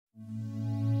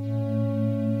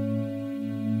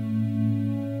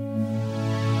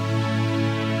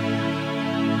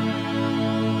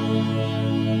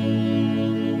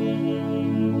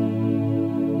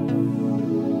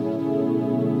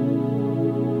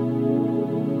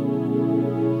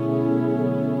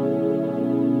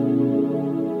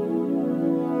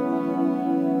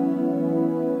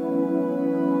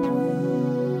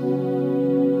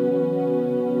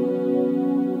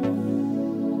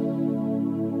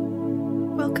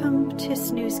Welcome to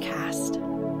Snoozecast,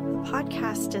 a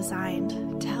podcast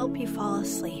designed to help you fall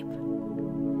asleep.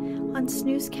 On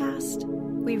Snoozecast,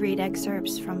 we read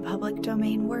excerpts from public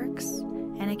domain works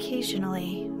and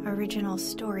occasionally original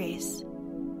stories.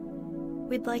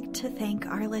 We'd like to thank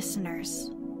our listeners.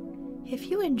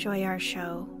 If you enjoy our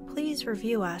show, please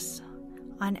review us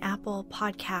on Apple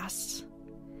Podcasts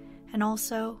and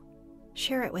also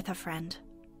share it with a friend.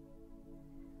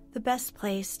 The best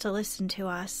place to listen to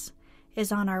us is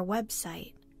on our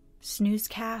website,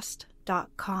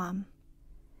 snoozecast.com.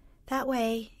 That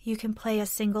way you can play a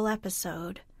single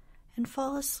episode and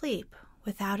fall asleep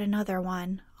without another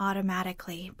one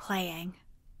automatically playing.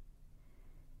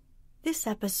 This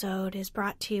episode is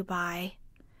brought to you by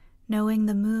knowing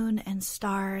the moon and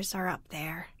stars are up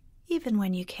there, even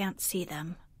when you can't see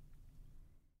them.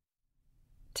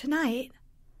 Tonight,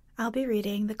 I'll be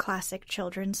reading the classic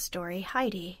children's story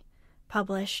Heidi,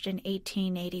 published in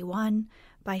 1881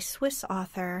 by Swiss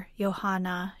author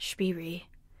Johanna Spyri.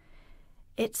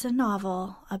 It's a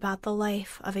novel about the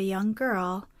life of a young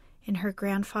girl in her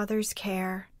grandfather's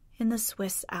care in the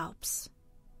Swiss Alps.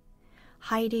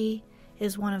 Heidi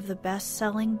is one of the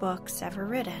best-selling books ever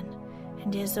written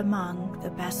and is among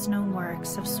the best-known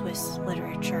works of Swiss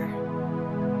literature.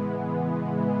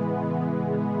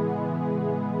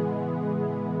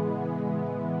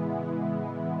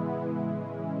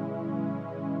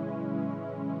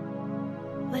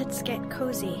 Let's get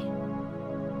cozy.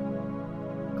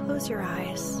 Close your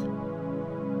eyes.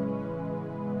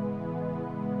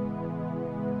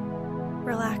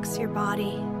 Relax your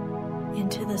body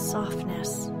into the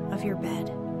softness of your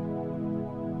bed.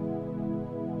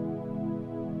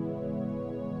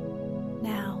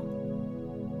 Now,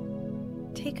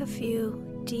 take a few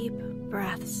deep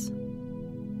breaths.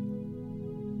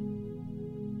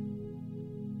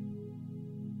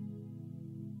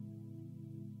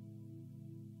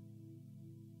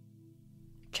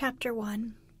 Chapter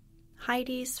 1.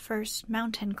 Heidi's First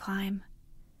Mountain Climb.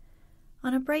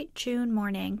 On a bright June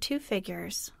morning, two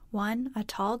figures, one a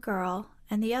tall girl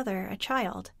and the other a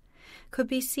child, could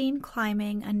be seen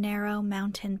climbing a narrow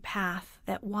mountain path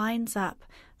that winds up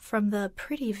from the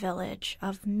pretty village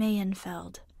of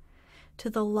Mayenfeld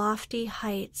to the lofty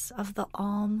heights of the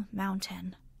Alm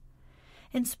Mountain.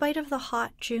 In spite of the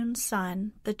hot June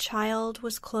sun, the child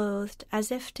was clothed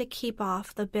as if to keep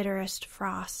off the bitterest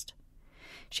frost.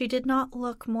 She did not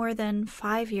look more than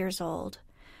 5 years old,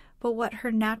 but what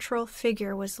her natural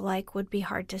figure was like would be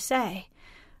hard to say,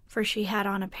 for she had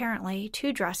on apparently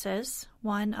two dresses,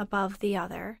 one above the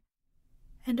other,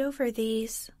 and over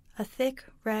these a thick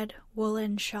red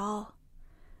woolen shawl.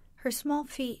 Her small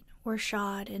feet were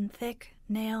shod in thick,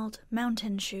 nailed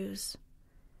mountain shoes.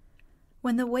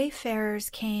 When the wayfarers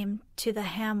came to the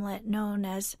hamlet known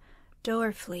as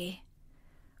Dorfli,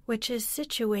 which is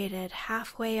situated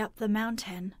halfway up the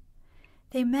mountain,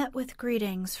 they met with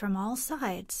greetings from all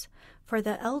sides, for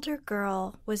the elder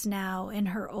girl was now in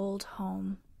her old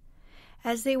home.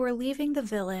 As they were leaving the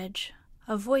village,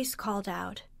 a voice called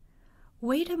out,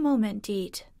 "Wait a moment,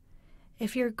 Diet.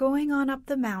 If you're going on up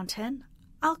the mountain,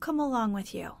 I'll come along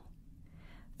with you."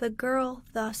 The girl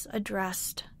thus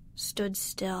addressed stood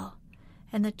still,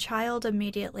 and the child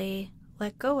immediately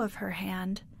let go of her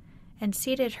hand and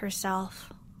seated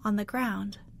herself on the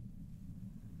ground.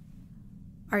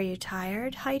 "Are you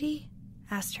tired, Heidi?"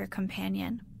 asked her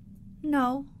companion.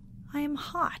 "No, I am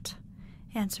hot,"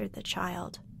 answered the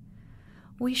child.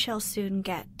 "We shall soon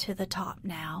get to the top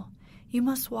now. You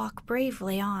must walk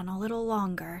bravely on a little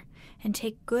longer and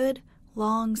take good,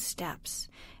 long steps,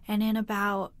 and in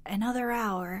about another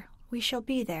hour we shall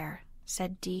be there,"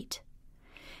 said Diet.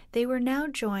 They were now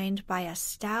joined by a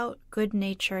stout,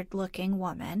 good-natured-looking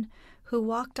woman who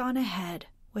walked on ahead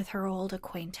with her old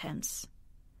acquaintance.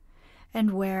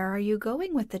 "And where are you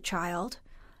going with the child?"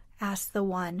 asked the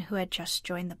one who had just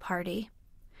joined the party.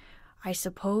 "I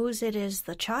suppose it is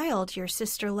the child your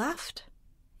sister left?"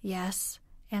 "Yes,"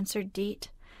 answered Diet.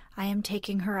 "I am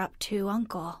taking her up to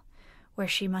Uncle, where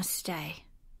she must stay."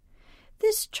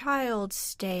 "This child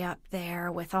stay up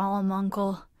there with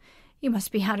Uncle? You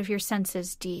must be out of your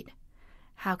senses, Diet.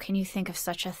 How can you think of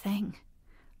such a thing?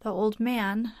 The old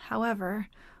man, however,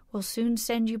 will soon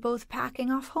send you both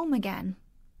packing off home again."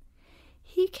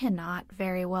 "He cannot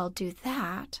very well do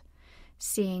that,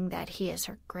 seeing that he is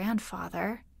her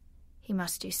grandfather. He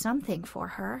must do something for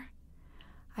her.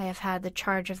 I have had the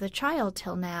charge of the child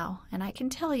till now, and I can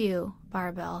tell you,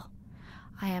 Barbel,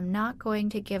 I am not going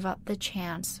to give up the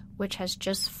chance which has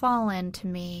just fallen to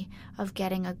me of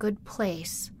getting a good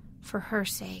place for her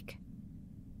sake."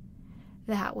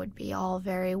 "That would be all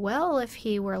very well if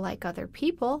he were like other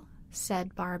people,"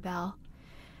 said Barbel,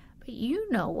 But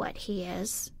you know what he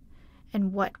is.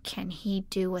 And what can he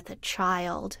do with a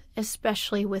child,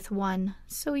 especially with one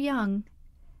so young?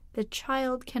 The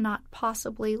child cannot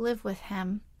possibly live with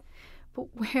him.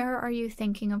 But where are you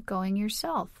thinking of going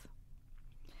yourself?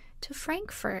 To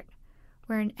Frankfurt,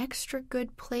 where an extra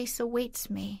good place awaits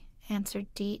me, answered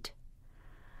Diet.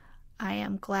 I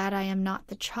am glad I am not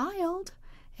the child,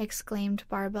 exclaimed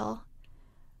Barbel.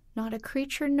 Not a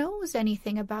creature knows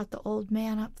anything about the old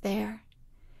man up there.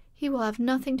 He will have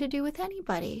nothing to do with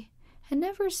anybody, and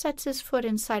never sets his foot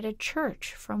inside a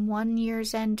church from one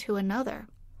year's end to another.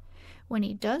 When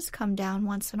he does come down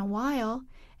once in a while,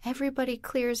 everybody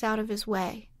clears out of his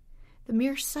way. The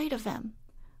mere sight of him,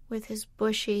 with his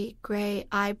bushy, gray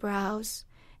eyebrows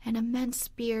and immense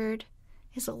beard,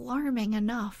 is alarming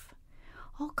enough.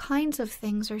 All kinds of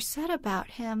things are said about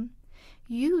him.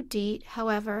 You, Diet,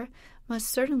 however, must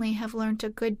certainly have learnt a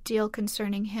good deal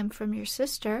concerning him from your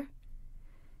sister.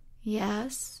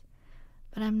 Yes,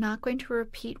 but I'm not going to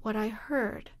repeat what I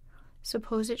heard.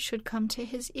 Suppose it should come to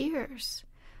his ears.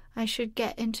 I should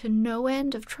get into no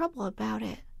end of trouble about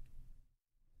it.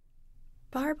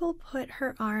 Barbel put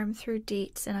her arm through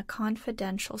Diet's in a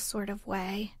confidential sort of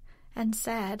way, and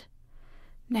said,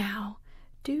 Now,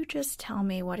 do just tell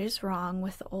me what is wrong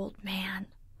with the old man.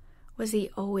 Was he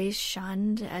always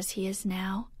shunned as he is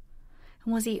now?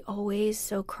 And was he always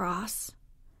so cross?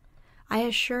 I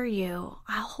assure you,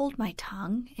 I'll hold my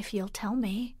tongue if you'll tell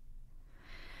me.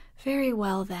 Very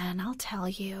well, then, I'll tell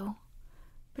you.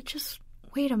 But just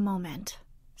wait a moment,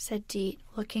 said Diet,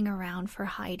 looking around for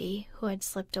Heidi, who had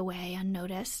slipped away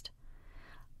unnoticed.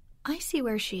 I see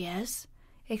where she is,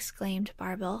 exclaimed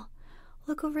Barbel.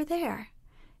 Look over there,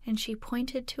 and she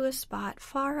pointed to a spot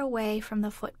far away from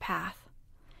the footpath.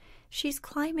 She's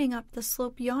climbing up the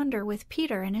slope yonder with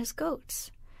Peter and his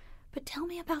goats. But tell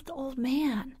me about the old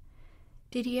man.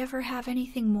 Did he ever have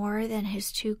anything more than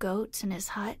his 2 goats and his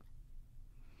hut?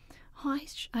 Oh,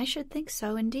 I should think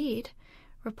so, indeed,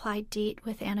 replied Diet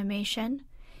with animation.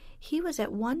 He was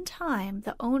at one time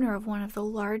the owner of one of the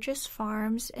largest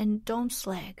farms in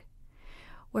Domsleg,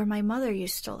 where my mother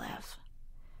used to live.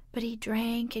 But he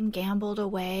drank and gambled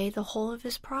away the whole of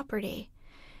his property,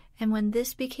 and when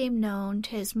this became known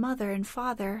to his mother and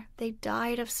father, they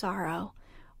died of sorrow,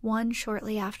 one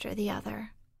shortly after the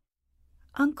other.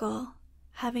 Uncle,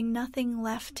 having nothing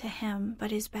left to him but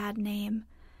his bad name,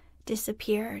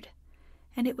 disappeared,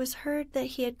 and it was heard that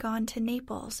he had gone to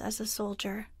Naples as a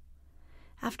soldier.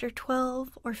 After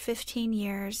 12 or 15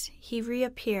 years, he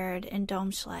reappeared in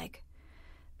Domschlag,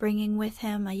 bringing with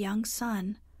him a young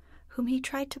son, whom he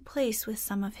tried to place with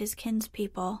some of his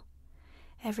kinspeople.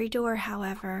 Every door,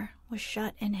 however, was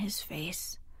shut in his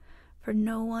face, for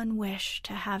no one wished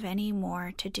to have any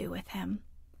more to do with him.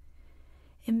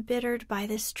 Embittered by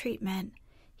this treatment,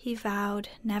 he vowed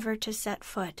never to set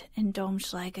foot in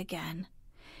Domschlag again,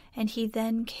 and he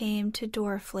then came to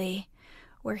Dorfli,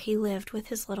 where he lived with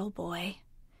his little boy.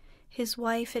 His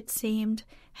wife, it seemed,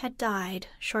 had died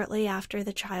shortly after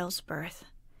the child's birth.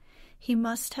 He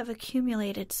must have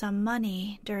accumulated some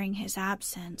money during his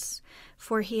absence,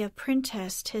 for he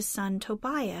apprenticed his son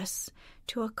Tobias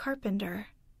to a carpenter.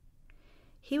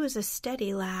 He was a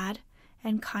steady lad,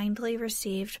 and kindly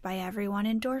received by everyone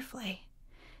in Dorfli.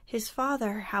 His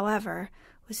father, however,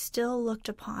 was still looked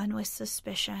upon with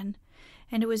suspicion,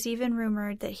 and it was even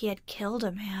rumored that he had killed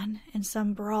a man in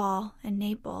some brawl in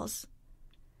Naples.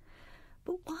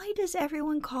 But why does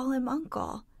everyone call him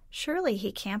uncle? Surely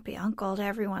he can't be uncle to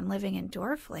everyone living in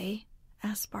Dorfli,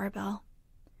 asked Barbel.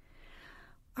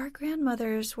 Our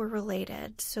grandmothers were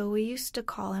related, so we used to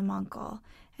call him uncle,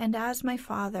 and as my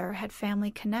father had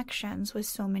family connections with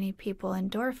so many people in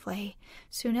Dorfli,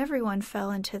 soon everyone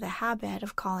fell into the habit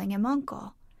of calling him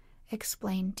uncle,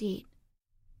 explained Diet.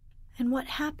 And what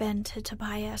happened to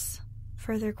Tobias?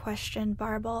 Further questioned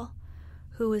Barbel,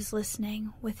 who was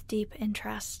listening with deep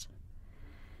interest.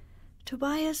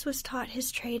 Tobias was taught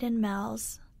his trade in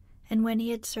Mells, and when he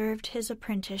had served his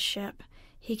apprenticeship,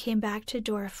 he came back to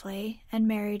Dorfli and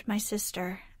married my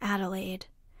sister, Adelaide.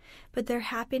 But their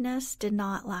happiness did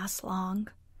not last long.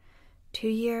 2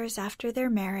 years after their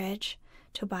marriage,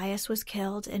 Tobias was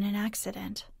killed in an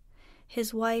accident.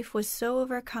 His wife was so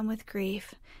overcome with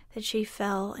grief that she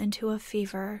fell into a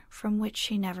fever from which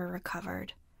she never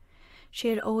recovered. She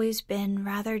had always been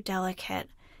rather delicate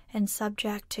and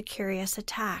subject to curious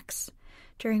attacks,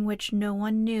 during which no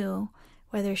one knew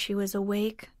whether she was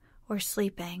awake or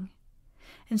sleeping.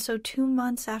 And so 2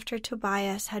 months after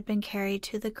Tobias had been carried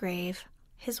to the grave,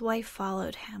 his wife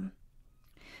followed him.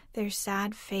 Their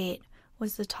sad fate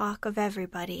was the talk of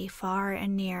everybody far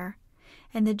and near,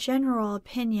 and the general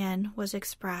opinion was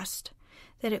expressed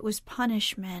that it was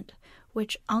punishment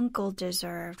which Uncle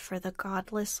deserved for the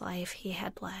godless life he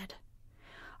had led.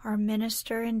 Our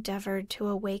minister endeavored to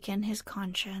awaken his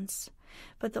conscience,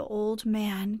 but the old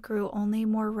man grew only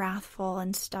more wrathful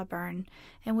and stubborn,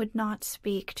 and would not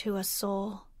speak to a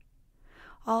soul.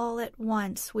 All at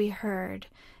once we heard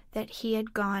that he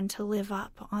had gone to live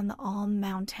up on the Alm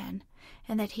Mountain,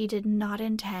 and that he did not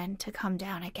intend to come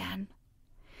down again.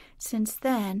 Since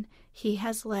then he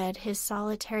has led his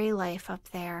solitary life up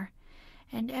there,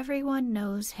 and everyone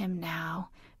knows him now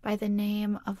by the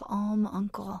name of Alm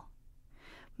Uncle.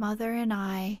 Mother and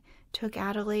I took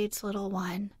Adelaide's little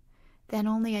one, then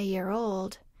only a year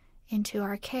old, into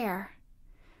our care.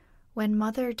 When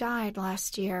Mother died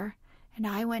last year, and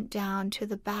I went down to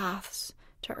the baths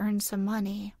to earn some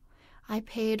money, I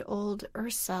paid old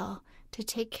Ursel to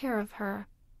take care of her.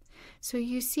 So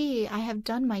you see I have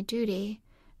done my duty.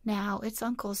 Now it's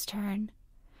Uncle's turn.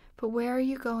 But where are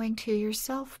you going to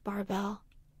yourself, Barbel?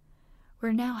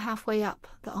 We're now halfway up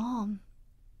the Alm.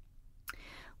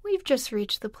 We've just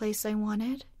reached the place I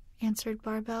wanted, answered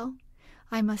Barbel.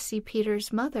 I must see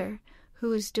Peter's mother,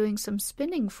 who is doing some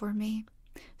spinning for me.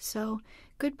 So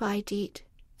goodbye, Deet,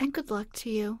 and good luck to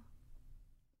you.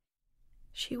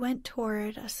 She went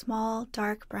toward a small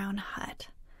dark brown hut,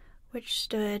 which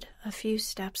stood a few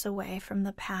steps away from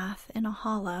the path in a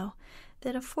hollow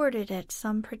that afforded it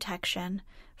some protection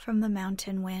from the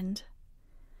mountain wind.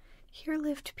 Here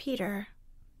lived Peter,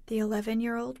 the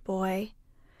 11-year-old boy,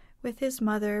 with his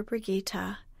mother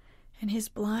Brigitta and his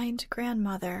blind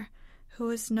grandmother, who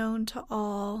was known to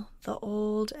all the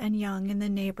old and young in the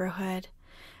neighborhood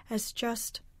as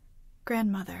just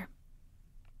grandmother.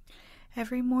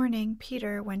 Every morning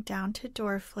Peter went down to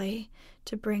Dorfley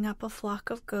to bring up a flock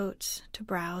of goats to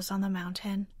browse on the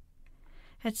mountain.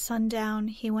 At sundown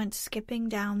he went skipping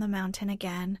down the mountain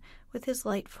again with his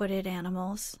light-footed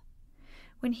animals.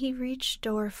 When he reached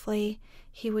Dorfley,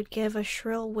 he would give a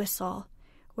shrill whistle,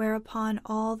 whereupon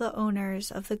all the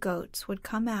owners of the goats would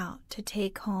come out to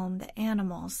take home the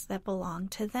animals that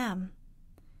belonged to them.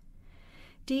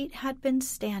 Deet had been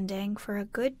standing for a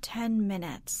good 10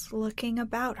 minutes, looking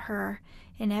about her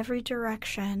in every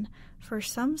direction for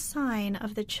some sign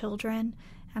of the children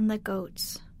and the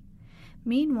goats.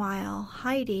 Meanwhile,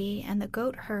 Heidi and the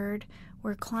goat herd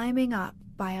were climbing up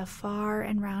by a far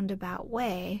and roundabout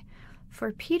way,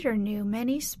 for Peter knew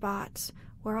many spots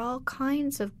where all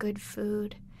kinds of good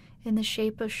food, in the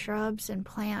shape of shrubs and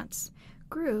plants,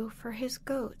 grew for his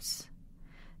goats.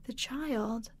 The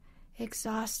child,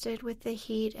 exhausted with the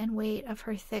heat and weight of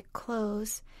her thick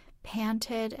clothes,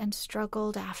 panted and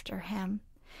struggled after him,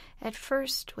 at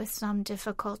first with some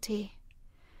difficulty.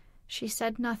 She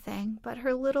said nothing, but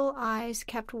her little eyes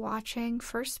kept watching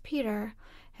first Peter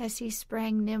as he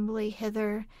sprang nimbly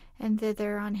hither and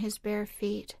thither on his bare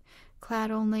feet,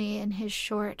 clad only in his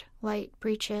short, light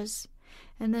breeches,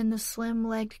 and then the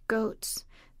slim-legged goats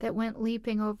that went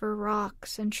leaping over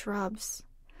rocks and shrubs.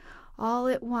 All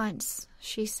at once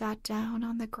she sat down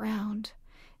on the ground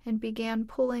and began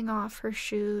pulling off her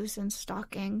shoes and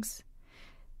stockings.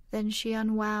 Then she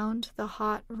unwound the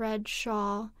hot red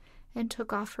shawl and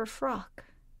took off her frock.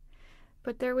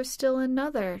 But there was still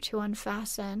another to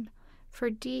unfasten, for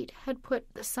Deet had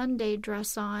put the Sunday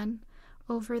dress on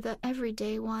over the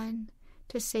everyday one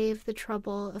to save the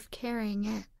trouble of carrying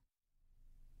it.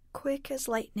 Quick as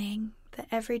lightning, the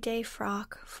everyday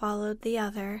frock followed the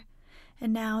other,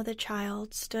 and now the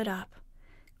child stood up,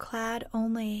 clad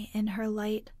only in her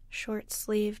light,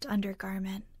 short-sleeved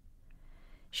undergarment.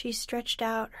 She stretched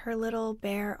out her little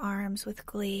bare arms with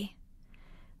glee.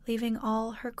 Leaving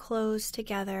all her clothes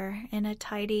together in a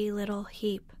tidy little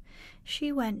heap,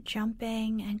 she went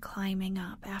jumping and climbing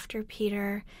up after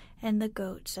Peter and the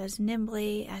goats as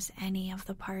nimbly as any of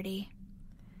the party.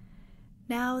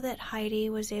 Now that Heidi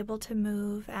was able to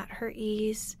move at her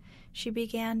ease, she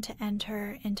began to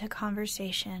enter into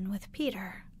conversation with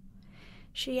Peter.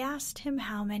 She asked him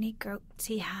how many goats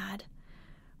he had,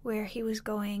 where he was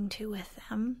going to with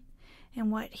them,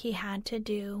 and what he had to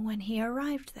do when he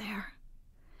arrived there.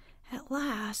 At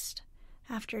last,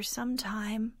 after some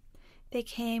time, they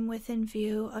came within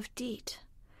view of Deet.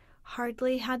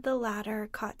 Hardly had the latter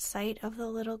caught sight of the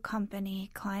little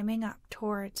company climbing up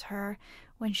towards her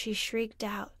when she shrieked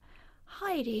out,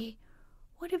 "Heidi,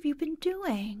 what have you been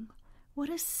doing? What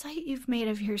a sight you've made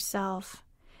of yourself!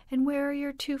 And where are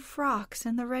your 2 frocks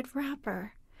and the red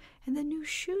wrapper, and the new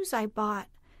shoes I bought,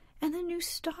 and the new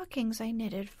stockings I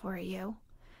knitted for you?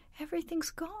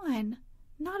 Everything's gone,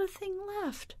 not a thing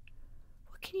left.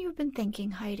 What can you have been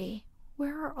thinking, Heidi?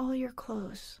 Where are all your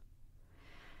clothes?"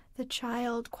 The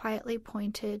child quietly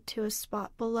pointed to a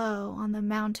spot below on the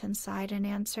mountainside and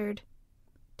answered,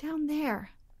 down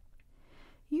there."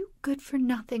 "You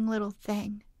good-for-nothing little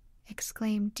thing,"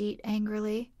 exclaimed Deet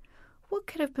angrily. "What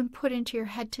could have been put into your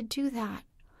head to do that?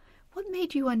 What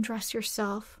made you undress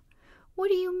yourself? What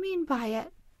do you mean by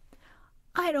it?"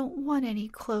 "I don't want any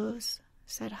clothes,"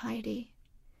 said Heidi.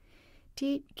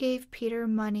 Deet gave Peter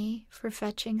money for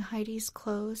fetching Heidi's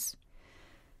clothes.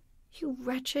 "You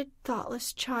wretched,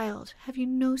 thoughtless child, have you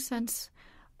no sense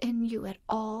in you at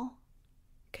all?"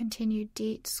 continued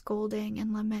Deet, scolding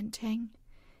and lamenting.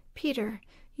 "Peter,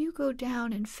 you go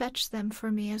down and fetch them for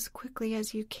me as quickly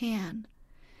as you can,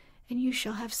 and you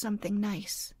shall have something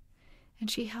nice."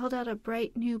 And she held out a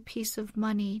bright new piece of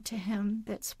money to him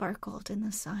that sparkled in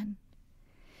the sun.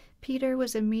 Peter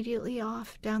was immediately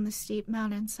off down the steep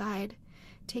mountainside,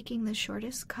 taking the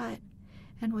shortest cut,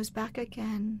 and was back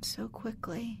again so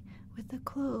quickly with the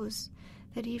clothes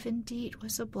that even Deet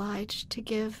was obliged to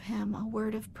give him a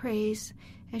word of praise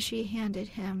as she handed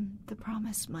him the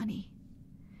promised money.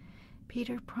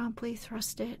 Peter promptly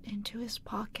thrust it into his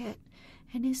pocket,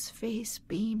 and his face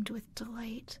beamed with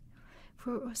delight,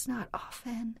 for it was not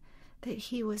often that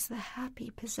he was the happy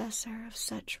possessor of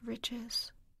such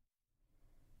riches.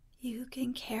 "You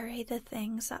can carry the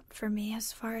things up for me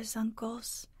as far as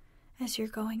Uncle's, as you're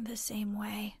going the same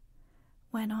way,"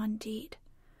 went on Deet,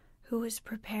 who was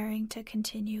preparing to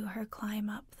continue her climb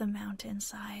up the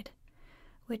mountainside,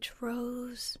 which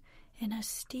rose in a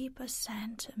steep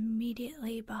ascent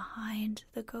immediately behind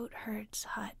the goatherd's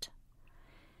hut.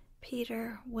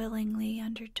 Peter willingly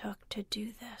undertook to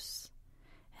do this,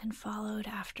 and followed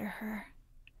after her.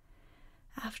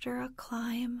 After a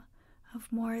climb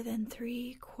of more than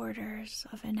 3/4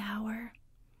 of an hour,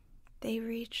 they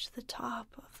reached the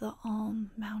top of the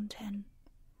Alm Mountain.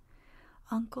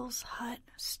 Uncle's hut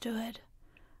stood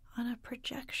on a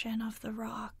projection of the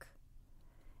rock,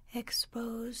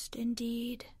 exposed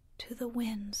indeed to the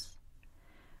winds,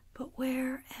 but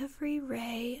where every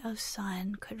ray of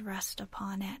sun could rest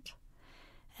upon it,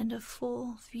 and a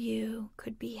full view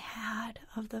could be had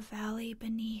of the valley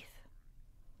beneath.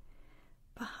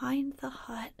 Behind the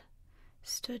hut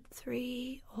stood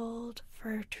 3 old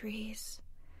fir trees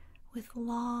with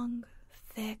long,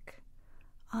 thick,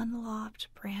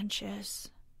 unlopped branches.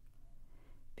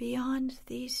 Beyond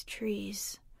these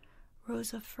trees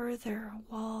rose a further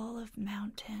wall of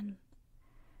mountain,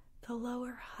 the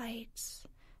lower heights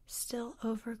still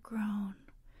overgrown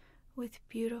with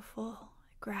beautiful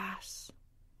grass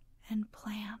and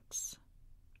plants.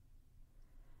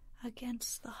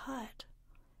 Against the hut,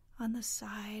 on the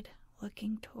side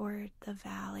looking toward the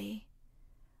valley,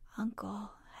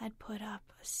 Uncle had put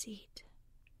up a seat.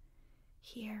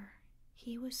 Here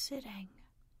he was sitting,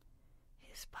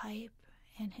 his pipe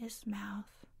in his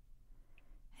mouth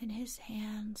and his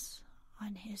hands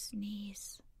on his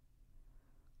knees,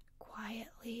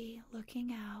 quietly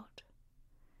looking out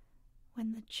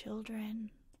when the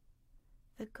children,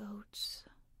 the goats,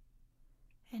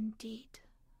 and Deet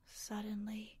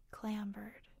suddenly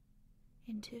clambered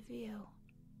into view.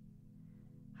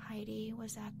 Heidi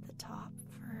was at the top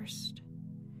first.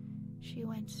 She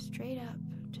went straight up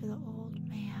to the old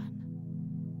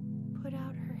man, put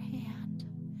out her hand,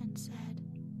 and said,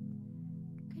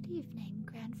 "Good evening,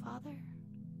 grandfather."